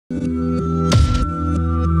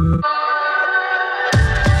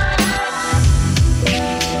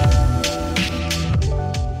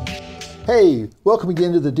Hey, welcome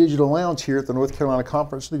again to the Digital Lounge here at the North Carolina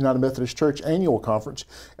Conference of the United Methodist Church Annual Conference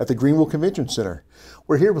at the Greenville Convention Center.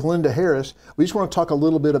 We're here with Linda Harris. We just want to talk a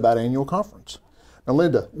little bit about annual conference. Now,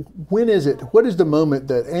 Linda, when is it? What is the moment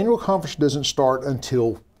that annual conference doesn't start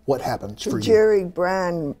until what happens for you? Jerry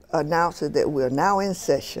Bryan announces that we're now in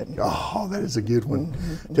session. Oh, that is a good one.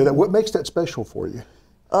 What makes that special for you?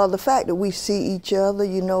 The fact that we see each other,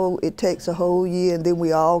 you know, it takes a whole year and then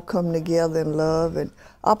we all come together in love and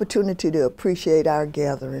opportunity to appreciate our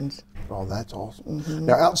gatherings. Oh, that's awesome.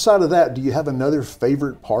 Now, outside of that, do you have another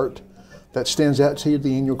favorite part that stands out to you at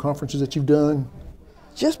the annual conferences that you've done?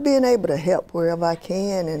 Just being able to help wherever I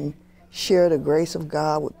can and share the grace of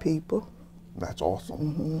God with people. That's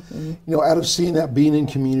awesome. You know, out of seeing that, being in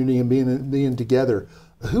community and being together,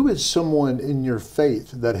 who is someone in your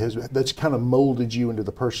faith that's kind of molded you into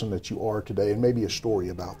the person that you are today, and maybe a story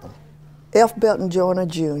about them? F. Belton Joyner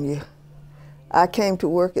Jr. I came to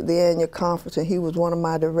work at the annual conference and he was one of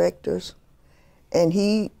my directors. And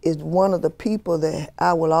he is one of the people that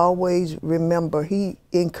I will always remember. He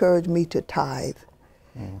encouraged me to tithe.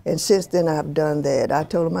 And since then I've done that. I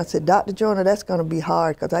told him, I said, Dr. Joyner, that's going to be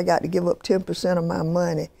hard because I got to give up 10% of my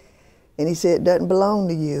money. And he said, it doesn't belong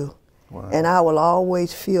to you. Wow. And I will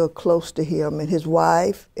always feel close to him. And his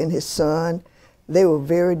wife and his son, they were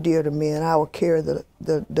very dear to me, and I will carry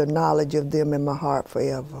the knowledge of them in my heart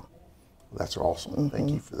forever. That's awesome. Thank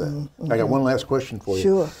you for that. I got one last question for you.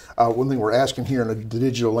 Sure. One thing we're asking here in the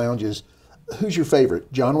Digital Lounge is, who's your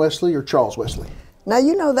favorite, John Wesley or Charles Wesley? Now,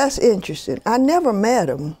 you know, that's interesting. I never met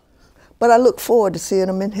him, but I look forward to seeing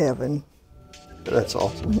him in heaven. That's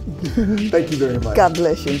awesome. Thank you very much. God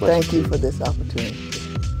bless you. Thank you for this opportunity.